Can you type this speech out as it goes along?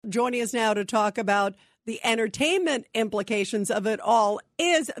joining us now to talk about the entertainment implications of it all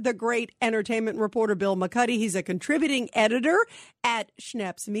is the great entertainment reporter Bill McCuddy. He's a contributing editor at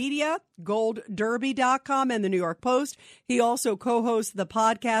Schneps Media, GoldDerby.com, and the New York Post. He also co-hosts the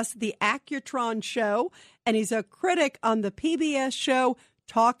podcast, The Accutron Show, and he's a critic on the PBS show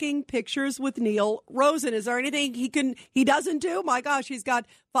Talking Pictures with Neil Rosen. Is there anything he doesn't do? My gosh, he's got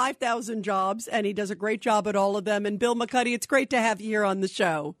 5,000 jobs, and he does a great job at all of them. And Bill McCuddy, it's great to have you here on the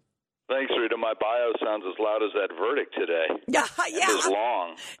show. Thanks, Rita. My bio sounds as loud as that verdict today. Yeah. As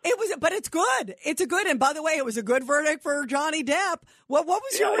long. It was, but it's good. It's a good. And by the way, it was a good verdict for Johnny Depp. What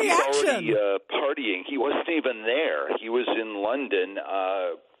was your reaction? He was already partying. He wasn't even there. He was in London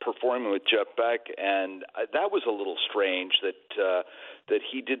performing with Jeff Beck, and that was a little strange that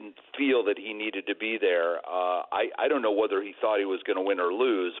he didn't feel that he needed to be there. I don't know whether he thought he was going to win or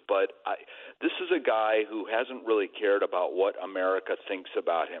lose, but this is a guy who hasn't really cared about what America thinks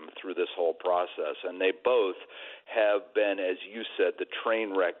about him through this whole process, and they both have been, as you said, the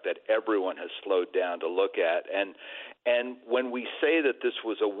train wreck that everyone has slowed down to look at. And when we say that this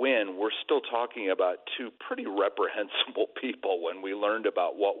was a win, we're still talking about two pretty reprehensible people when we learned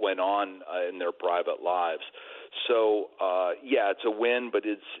about what went on in their private lives. So, it's a win, but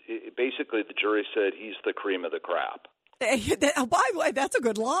basically the jury said he's the cream of the crop. By the way, that's a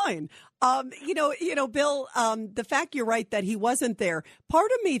good line. Bill, the fact you're right that he wasn't there,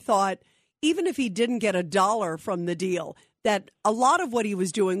 part of me thought even if he didn't get $1 from the deal, that a lot of what he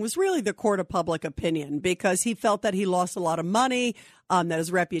was doing was really the court of public opinion because he felt that he lost a lot of money, that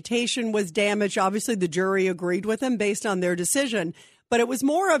his reputation was damaged. Obviously, the jury agreed with him based on their decision. But it was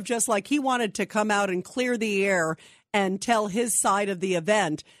more of just like he wanted to come out and clear the air and tell his side of the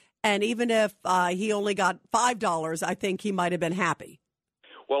event. And even if he only got $5, I think he might have been happy.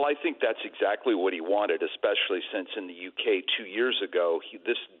 Well, I think that's exactly what he wanted, especially since in the UK 2 years ago,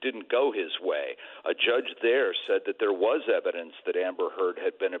 this didn't go his way. A judge there said that there was evidence that Amber Heard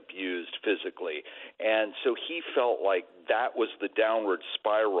had been abused physically. And so he felt like that was the downward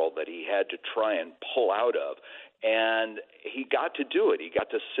spiral that he had to try and pull out of. And he got to do it. He got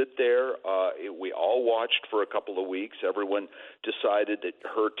to sit there. We all watched for a couple of weeks. Everyone decided that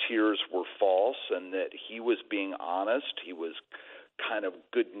her tears were false and that he was being honest. He was kind of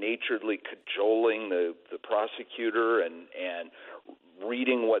good-naturedly cajoling the prosecutor and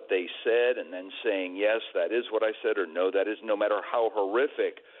reading what they said and then saying, yes, that is what I said, or no, that is, no matter how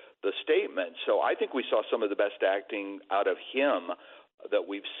horrific the statement. So I think we saw some of the best acting out of him that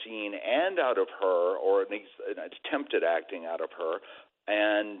we've seen and out of her, or at least an attempted acting out of her.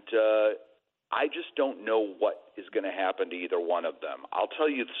 And I just don't know what is going to happen to either one of them. I'll tell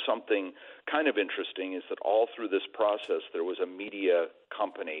you something kind of interesting is that all through this process there was a media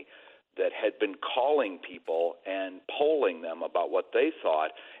company that had been calling people and polling them about what they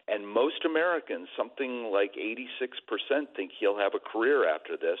thought, and most Americans, something like 86%, think he'll have a career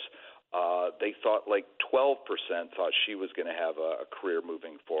after this. They thought like 12% thought she was going to have a career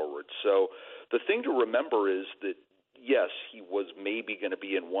moving forward. So the thing to remember is that, yes, he was maybe going to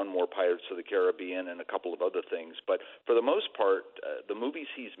be in one more Pirates of the Caribbean and a couple of other things. But for the most part, the movies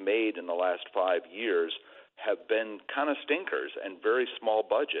he's made in the last 5 years have been kind of stinkers and very small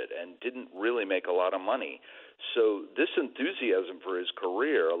budget and didn't really make a lot of money. So this enthusiasm for his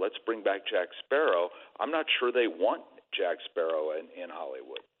career, let's bring back Jack Sparrow, I'm not sure they want Jack Sparrow in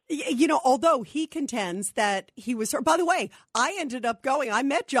Hollywood. Although he contends that he was, by the way, I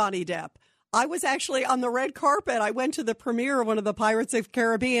met Johnny Depp. I was actually on the red carpet. I went to the premiere of one of the Pirates of the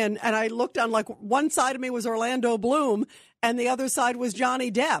Caribbean, and I looked on, like, one side of me was Orlando Bloom, and the other side was Johnny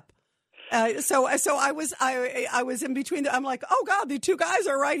Depp. So I was in between. I'm like, oh God, the two guys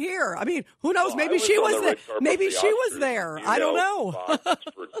are right here. I mean, who knows? Maybe she was there. Maybe she was there. I don't know.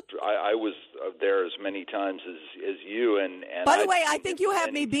 I was there as many times as you. And by the way, I think you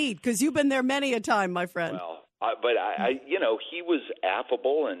have me beat because you've been there many a time, my friend. Well, he was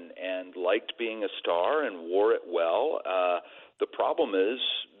affable and liked being a star and wore it well. The problem is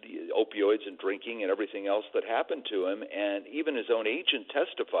the opioids and drinking and everything else that happened to him, and even his own agent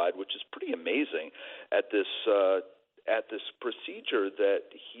testified, which is pretty amazing, at this procedure that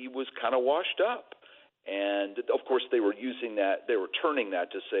he was kind of washed up. And of course, they were turning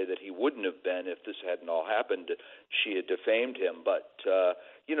that to say that he wouldn't have been if this hadn't all happened. She had defamed him, but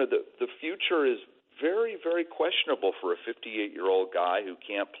the future is very, very questionable for a 58-year-old guy who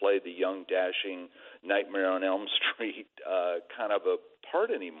can't play the young, dashing Nightmare on Elm Street kind of a part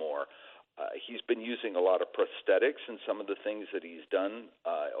anymore. He's been using a lot of prosthetics in some of the things that he's done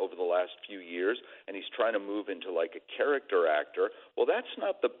over the last few years, and he's trying to move into like a character actor. Well, that's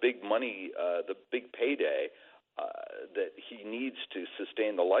not the big money, the big payday. that he needs to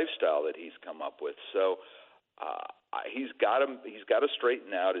sustain the lifestyle that he's come up with. So he's got to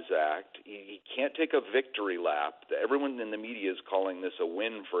straighten out his act. He can't take a victory lap. Everyone in the media is calling this a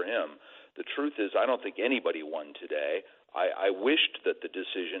win for him. The truth is, I don't think anybody won today. I wished that the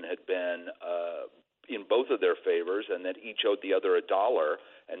decision had been in both of their favors and that each owed the other $1,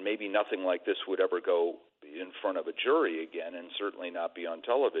 and maybe nothing like this would ever go in front of a jury again, and certainly not be on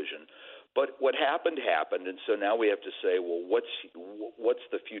television. But what happened, and so now we have to say, well, what's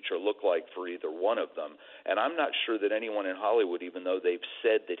the future look like for either one of them? And I'm not sure that anyone in Hollywood, even though they've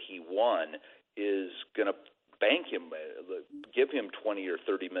said that he won, is going to bank him, give him $20 or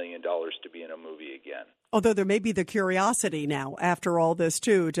 $30 million to be in a movie again. Although there may be the curiosity now after all this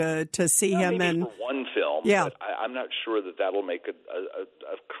too to see him maybe and for one film. Yeah, but I'm not sure that that'll make a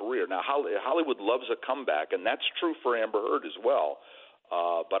career. Now Hollywood loves a comeback, and that's true for Amber Heard as well.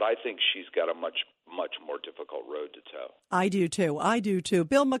 But I think she's got a much more difficult road to toe. I do too.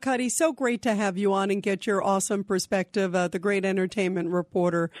 Bill McCuddy, so great to have you on and get your awesome perspective. The great entertainment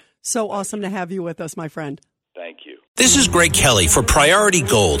reporter. So awesome to have you with us, my friend. Thank you. This is Greg Kelly for Priority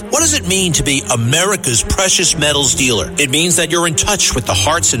Gold. What does it mean to be America's precious metals dealer? It means that you're in touch with the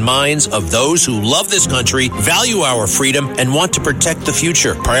hearts and minds of those who love this country, value our freedom, and want to protect the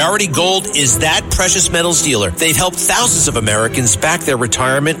future. Priority Gold is that precious metals dealer. They've helped thousands of Americans back their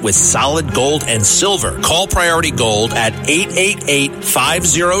retirement with solid gold and silver. Call Priority Gold at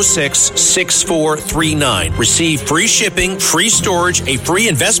 888-506-6439. Receive free shipping, free storage, a free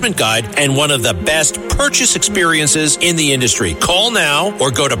investment guide, and one of the best purchase experiences in the industry. Call now or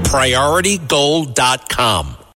go to PriorityGold.com.